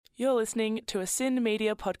You're listening to a Sin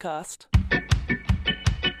Media podcast.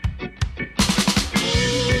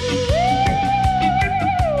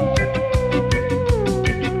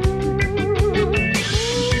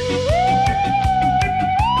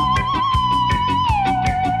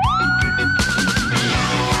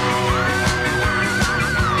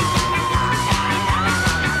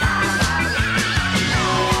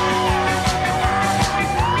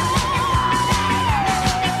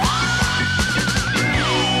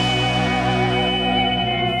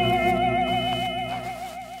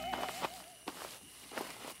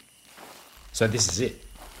 So this is it.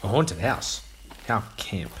 A haunted house. How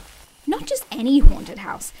camp. Not just any haunted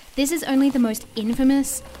house. This is only the most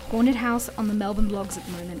infamous haunted house on the Melbourne blogs at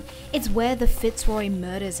the moment. It's where the Fitzroy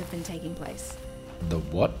murders have been taking place. The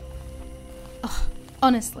what?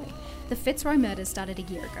 Honestly, the Fitzroy murders started a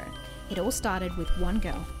year ago. It all started with one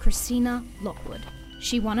girl, Christina Lockwood.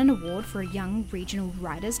 She won an award for a young regional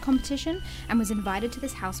writers competition and was invited to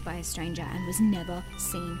this house by a stranger and was never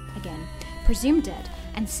seen again. Presumed dead,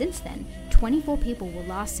 and since then, 24 people were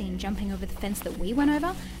last seen jumping over the fence that we went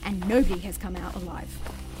over, and nobody has come out alive.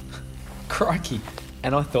 Crikey.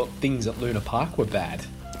 And I thought things at Luna Park were bad.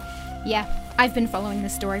 Yeah, I've been following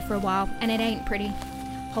this story for a while, and it ain't pretty.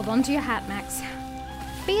 Hold on to your hat, Max.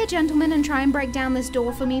 Be a gentleman and try and break down this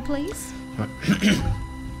door for me, please.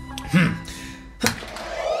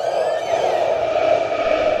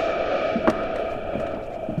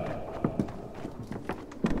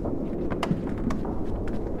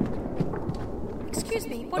 Excuse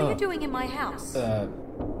me, what are you doing in my house?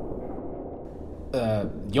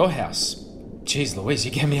 Your house. Jeez Louise,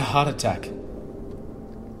 you gave me a heart attack.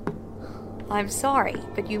 I'm sorry,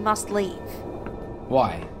 but you must leave.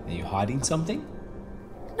 Why? Are you hiding something?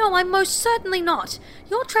 No, I'm most certainly not.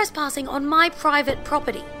 You're trespassing on my private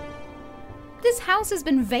property. This house has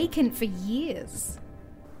been vacant for years.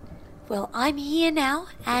 Well, I'm here now,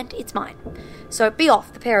 and it's mine. So be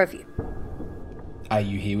off, the pair of you. Are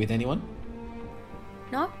you here with anyone?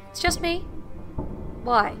 No, it's just me.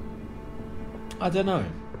 Why? I don't know.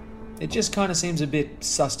 It just kind of seems a bit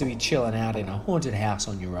sus to be chilling out in a haunted house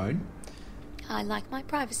on your own. I like my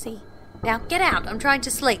privacy. Now get out, I'm trying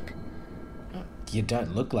to sleep. You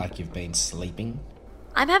don't look like you've been sleeping.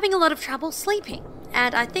 I'm having a lot of trouble sleeping,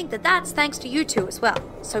 and I think that that's thanks to you two as well.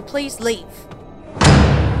 So please leave.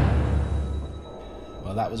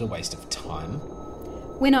 Well, that was a waste of time.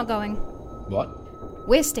 We're not going. What?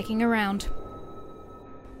 We're sticking around.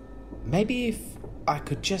 Maybe if I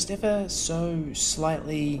could just ever so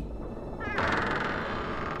slightly...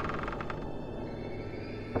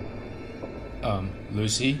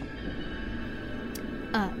 Lucy?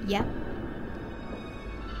 Yeah?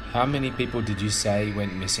 How many people did you say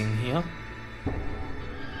went missing here?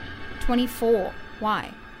 24.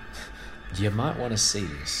 Why? You might want to see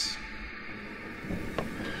this.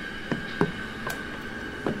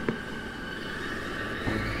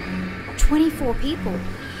 – 24 people.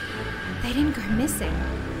 They didn't go missing.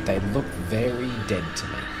 They look very dead to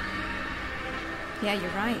me. Yeah,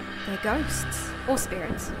 you're right. They're ghosts. Or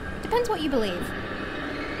spirits. Depends what you believe.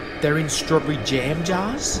 They're in strawberry jam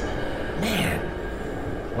jars? Man,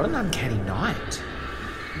 what an uncanny night.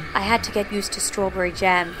 I had to get used to strawberry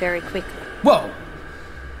jam very quickly. Whoa!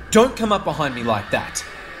 Don't come up behind me like that.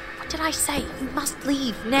 What did I say? You must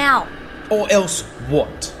leave now. Or else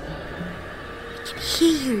what? I can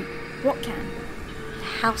hear you. What can?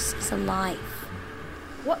 The house is alive.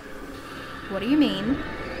 What? What do you mean?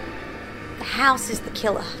 The house is the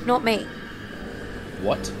killer, not me.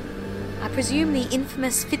 What? I presume the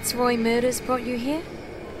infamous Fitzroy murders brought you here?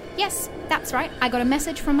 Yes, that's right. I got a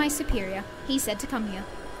message from my superior. He said to come here.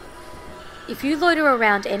 If you loiter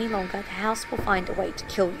around any longer, the house will find a way to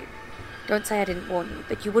kill you. Don't say I didn't warn you,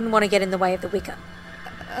 but you wouldn't want to get in the way of the Wicker.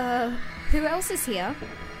 Who else is here?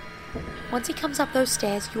 Once he comes up those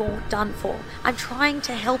stairs, you're done for. I'm trying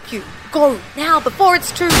to help you. Go, now, before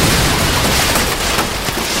it's too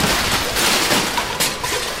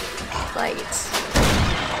late.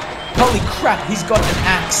 Holy crap, he's got an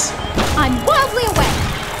axe. I'm wildly aware.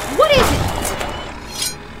 What is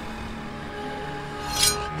it?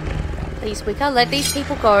 Please, Wicker, let these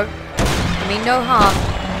people go. I mean no harm.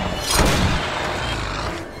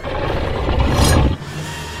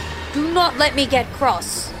 Do not let me get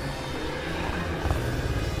cross.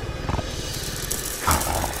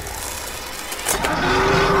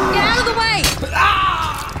 Get out of the way!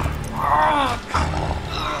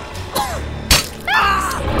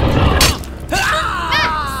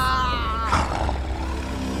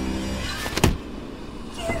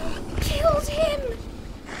 Killed him.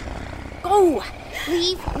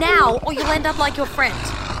 Leave now, or you'll end up like your friend.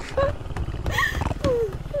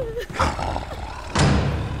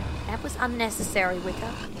 unnecessary,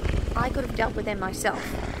 Wicca. I could have dealt with them myself.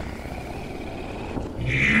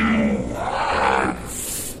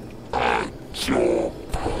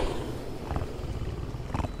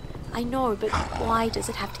 I know, but why does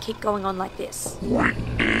it have to keep going on like this?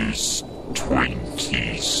 Windows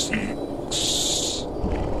 26.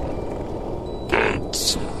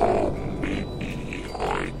 That's how many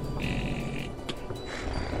I need.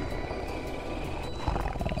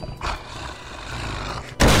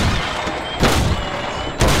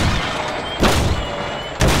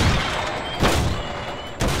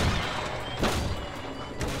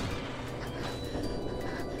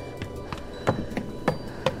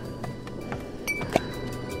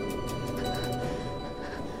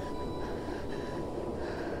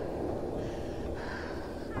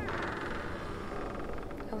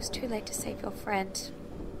 I was too late to save your friend.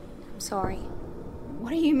 I'm sorry. What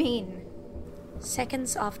do you mean?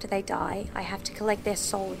 Seconds after they die, I have to collect their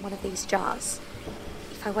soul in one of these jars.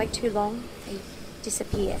 If I wait too long, they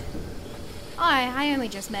disappear. I only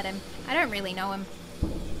just met him. I don't really know him.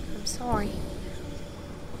 I'm sorry.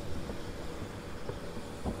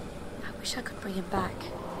 I wish I could bring him back.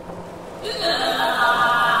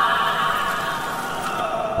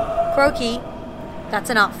 Croaky, that's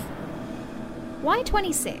enough. Why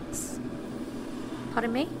 26?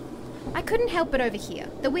 Pardon me? I couldn't help but overhear.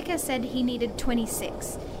 The Wicca said he needed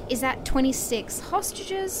 26. Is that 26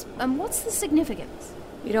 hostages? What's the significance?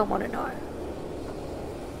 You don't want to know.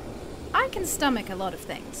 I can stomach a lot of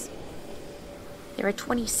things. There are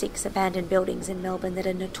 26 abandoned buildings in Melbourne that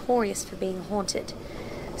are notorious for being haunted.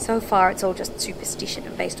 So far, it's all just superstition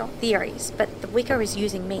and based on theories, but the Wicca is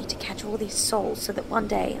using me to catch all these souls so that one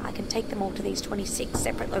day I can take them all to these 26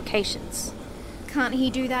 separate locations. Can't he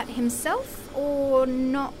do that himself, or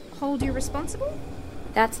not hold you responsible?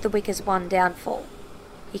 That's the Wicca's one downfall.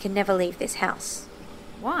 He can never leave this house.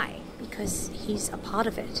 Why? Because he's a part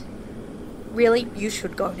of it. Really, you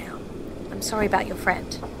should go now. I'm sorry about your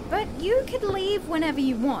friend. But you could leave whenever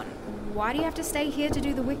you want. Why do you have to stay here to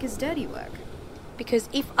do the Wicca's dirty work? Because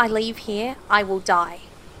if I leave here, I will die.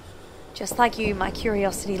 Just like you, my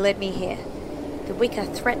curiosity led me here. The Wicca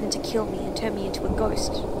threatened to kill me and turn me into a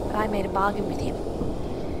ghost, but I made a bargain with him.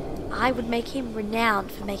 I would make him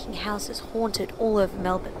renowned for making houses haunted all over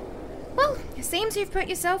Melbourne. Well, it seems you've put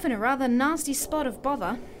yourself in a rather nasty spot of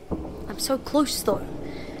bother. I'm so close, though,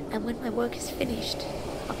 and when my work is finished,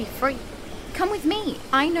 I'll be free. Come with me.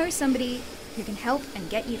 I know somebody who can help and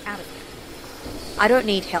get you out of here. I don't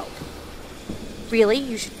need help. Really,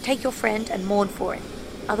 you should take your friend and mourn for it.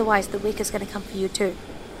 Otherwise, the Wicca's going to come for you too.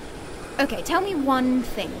 Okay, tell me one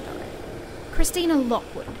thing, though. Christina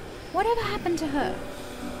Lockwood. Whatever happened to her?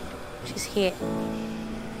 She's here.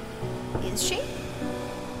 Is she?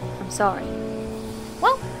 I'm sorry.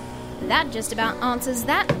 Well, that just about answers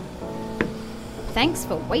that. Thanks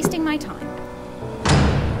for wasting my time.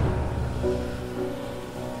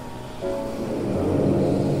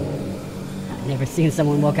 I've never seen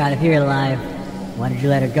someone walk out of here alive. Why did you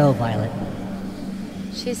let her go, Violet?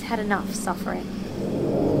 She's had enough suffering.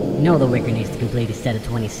 You know the Wicca needs to complete his set of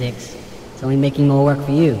 26. It's only making more work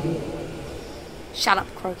for you. Shut up,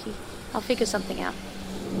 Croaky. I'll figure something out.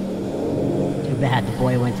 Too bad the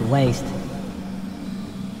boy went to waste.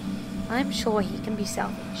 I'm sure he can be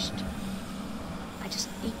salvaged. I just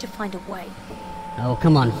need to find a way. Oh,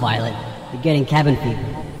 come on, Violet. You're getting cabin fever.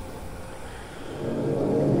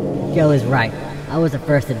 Joe is right. I was the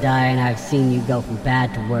first to die, and I've seen you go from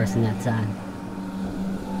bad to worse in that time.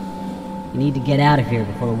 You need to get out of here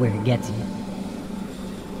before the Wicca gets you.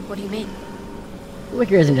 What do you mean? The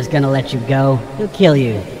Wicca isn't just gonna let you go. He'll kill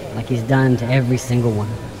you, like he's done to every single one.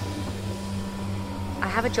 I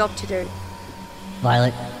have a job to do.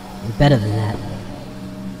 Violet, you're better than that.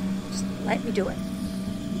 Just let me do it.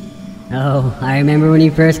 Oh, I remember when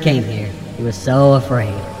you first came here. You were so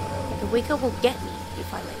afraid. The Wicca will get me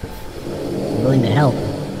if I leave. You're willing to help.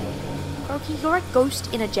 Croaky, you're a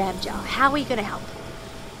ghost in a jam jar. How are you going to help?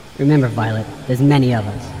 Remember, Violet, there's many of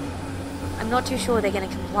us. I'm not too sure they're going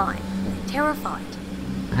to comply. They're terrified.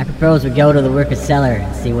 I propose we go to the Wicca's cellar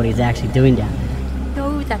and see what he's actually doing down there.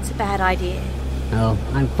 No, that's a bad idea. Oh,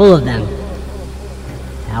 I'm full of them.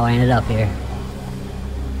 How I ended up here.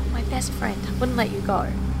 My best friend, I wouldn't let you go.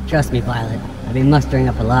 Trust me, Violet, I've been mustering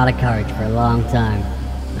up a lot of courage for a long time.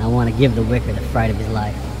 And I want to give the Wicca the fright of his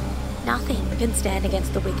life. Nothing can stand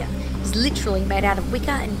against the Wicca. He's literally made out of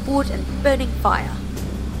wicker and wood and burning fire.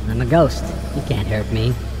 I'm a ghost. You can't hurt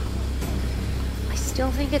me. I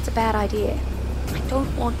still think it's a bad idea. I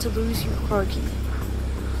don't want to lose you, Croaky.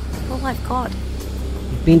 You're all I've got.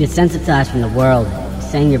 You've been desensitized from the world.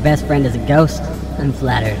 Saying your best friend is a ghost? I'm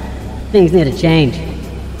flattered. Things need to change.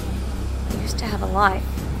 used to have a life.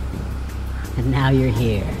 And now you're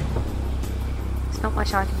here. There's not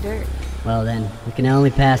much I can do. Well then, we can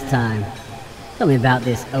only pass time. Tell me about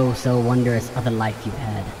this oh-so-wondrous other life you've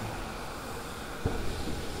had.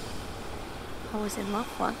 I was in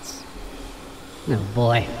love once. Oh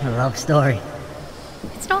boy, a love story.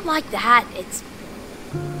 It's not like that. It's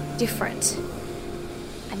different.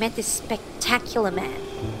 I met this spectacular man.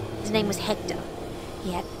 His name was Hector.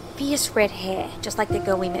 He had fierce red hair, just like the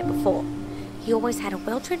girl we met before. He always had a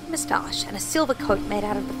well-trimmed moustache and a silver coat made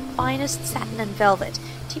out of the finest satin and velvet,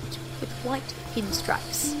 tipped with white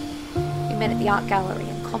pinstripes. We met at the art gallery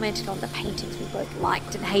and commented on the paintings we both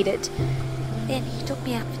liked and hated. Then he took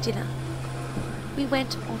me out for dinner. We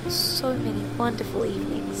went on so many wonderful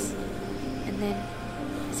evenings. And then,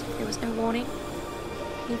 as if there was no warning,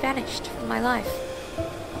 he vanished from my life.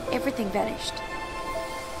 Everything vanished.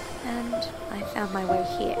 And I found my way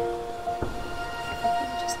here.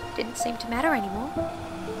 Everything just didn't seem to matter anymore.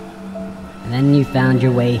 And then you found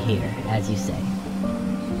your way here, as you say.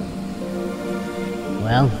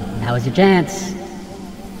 Well, that was your chance.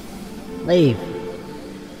 Leave.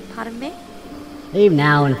 Pardon me? Leave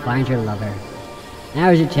now and find your lover. Now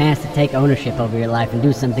is your chance to take ownership over your life and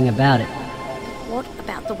do something about it. What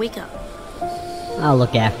about the Wicker? I'll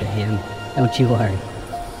look after him. Don't you worry.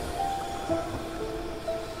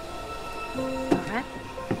 Alright.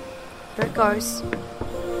 There it goes.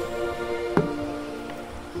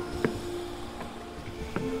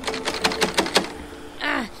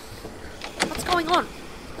 What's going on?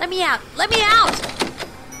 Let me out! Let me out!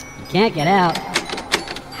 You can't get out.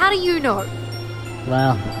 How do you know?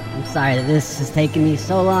 Well, I'm sorry that this has taken me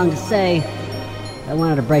so long to say. I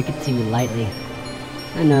wanted to break it to you lightly.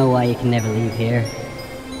 I know why you can never leave here.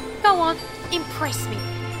 Go on, impress me.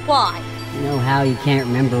 Why? You know how you can't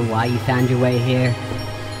remember why you found your way here?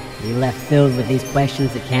 You're left filled with these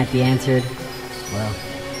questions that can't be answered? Well,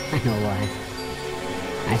 I know why.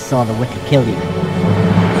 I saw the Wicker kill you.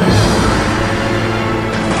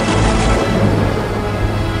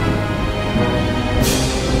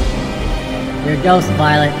 You're a ghost,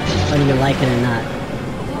 Violet, whether you like it or not.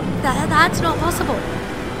 That's not possible.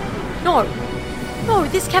 No. No,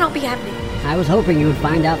 this cannot be happening. I was hoping you would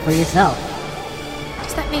find out for yourself.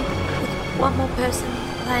 Does that mean with one more person,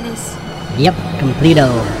 the plan is... Yep,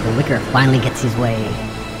 completo. The Wicker finally gets his way.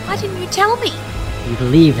 Why didn't you tell me? You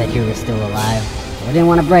believed that you were still alive, so I didn't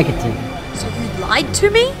want to break it to you. So you lied to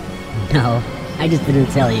me? No, I just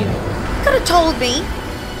didn't tell you. You could have told me.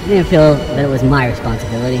 I didn't feel that it was my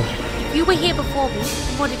responsibility. If you were here before me,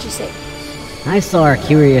 what did you say? I saw a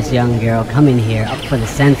curious young girl come in here up for the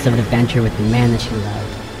sense of adventure with the man that she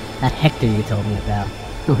loved. That Hector you told me about.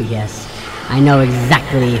 Oh yes, I know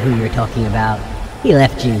exactly who you're talking about. He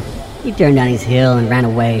left you. He turned on his heel and ran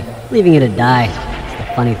away, leaving you to die. It's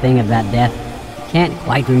the funny thing about death. You can't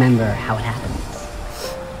quite remember how it happens.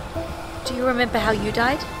 Do you remember how you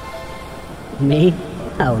died? Me?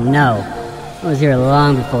 Oh no. I was here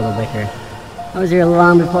long before the Wicker. I was here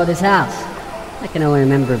long before this house. I can only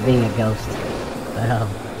remember being a ghost. But oh,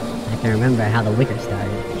 I can remember how the Wicker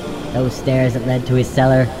started. Those stairs that led to his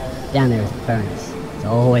cellar, down there is a furnace. It's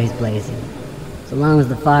always blazing. So long as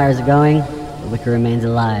the fires are going, the Wicker remains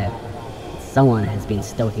alive. Someone has been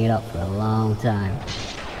stoking it up for a long time.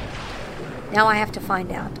 Now I have to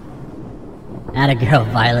find out. Atta girl,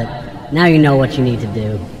 Violet. Now you know what you need to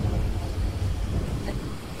do. But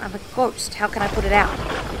I'm a ghost. How can I put it out?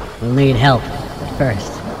 We'll need help. But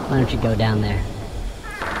first, why don't you go down there?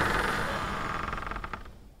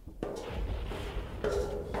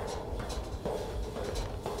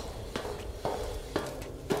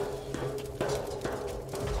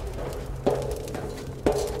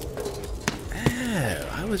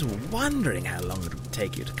 I was wondering how long it would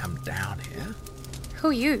take you to come down here. Who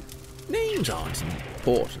are you? Names aren't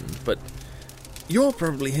important, but you're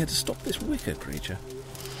probably here to stop this Wicker creature.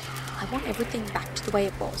 I want everything back to the way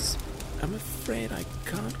it was. I'm afraid I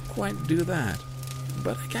can't quite do that,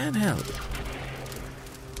 but I can help.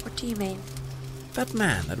 What do you mean? That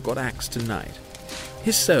man that got axed tonight,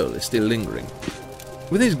 his soul is still lingering.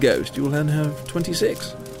 With his ghost, you will then have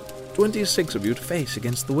 26. 26 of you to face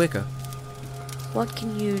against the Wicker. What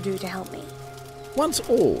can you do to help me? Once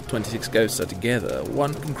all 26 ghosts are together,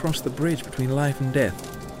 one can cross the bridge between life and death,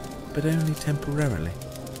 but only temporarily.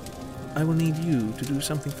 I will need you to do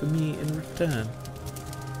something for me in return.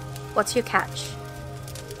 What's your catch?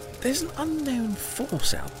 There's an unknown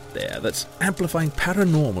force out there that's amplifying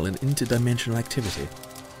paranormal and interdimensional activity.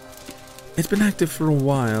 It's been active for a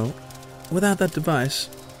while. Without that device,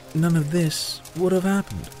 none of this would have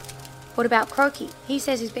happened. What about Croaky? He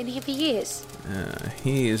says he's been here for years.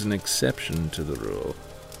 He is an exception to the rule.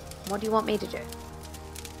 What do you want me to do?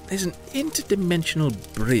 There's an interdimensional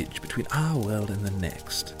bridge between our world and the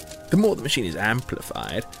next. The more the machine is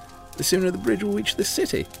amplified, the sooner the bridge will reach the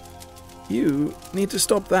city. You need to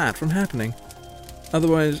stop that from happening.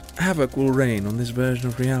 Otherwise, havoc will reign on this version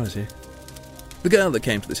of reality. The girl that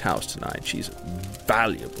came to this house tonight, she's a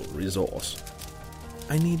valuable resource.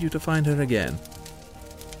 I need you to find her again.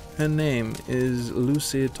 Her name is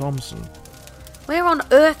Lucy Thompson. Where on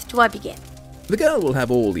earth do I begin? The girl will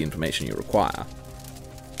have all the information you require.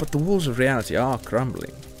 But the walls of reality are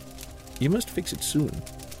crumbling. You must fix it soon,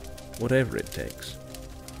 whatever it takes.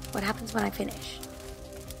 What happens when I finish?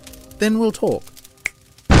 Then we'll talk.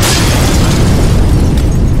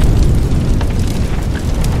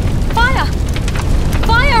 Fire!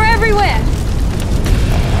 Fire everywhere!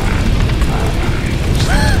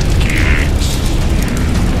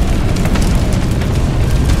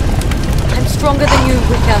 I'm stronger than you,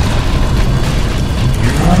 Wicca.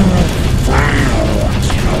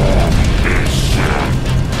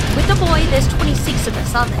 With the boy, there's 26 of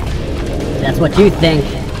us, aren't there? That's what you think.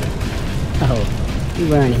 Oh, you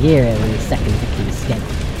weren't here when the second victim escaped.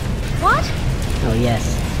 What? Oh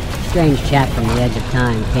yes, a strange chap from the edge of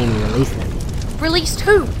time came and released them. Released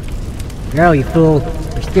who? Girl, you fool,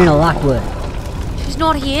 Christina Lockwood. She's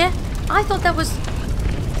not here. I thought that was...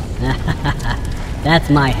 That's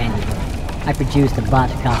my handiwork. I produced a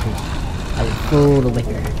botched copy. I would fool the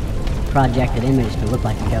Wicker. Projected image to look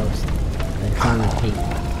like a ghost. But it's on repeat.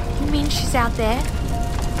 You mean she's out there?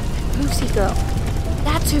 Lucy girl.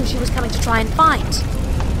 That's who she was coming to try and find.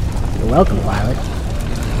 You're welcome, Violet.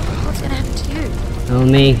 What's gonna happen to you? Oh,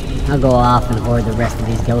 me. I'll go off and hoard the rest of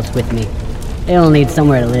these ghosts with me. They all need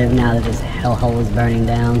somewhere to live now that this hellhole is burning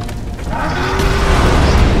down.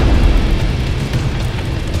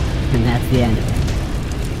 And that's the end of it.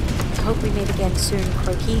 I hope we meet again soon,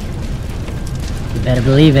 Croaky. You better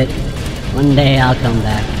believe it. One day I'll come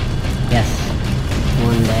back. Yes,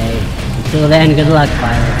 one day. Until then, good luck,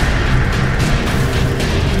 Violet.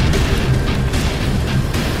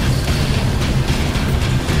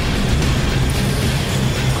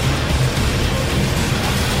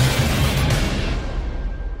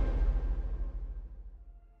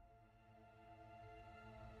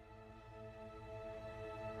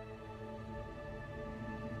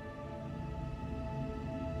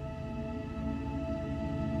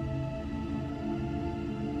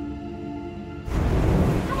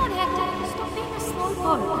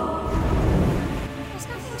 There's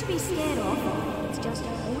nothing to be scared of. It's just an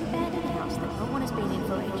old abandoned house that no one has been in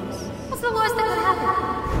for ages. What's the worst that could happen?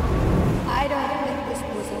 I don't think this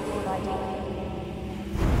was a good idea.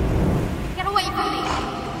 Get away from me!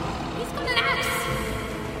 He's got an axe!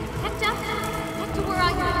 Hector? Hector, where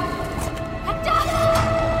are you? Hector!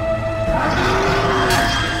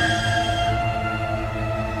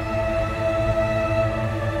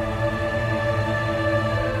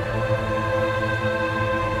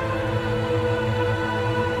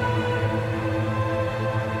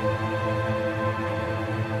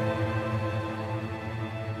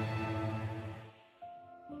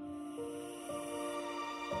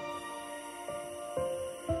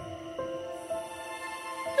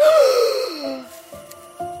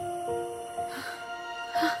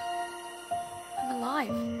 I'm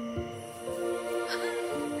alive.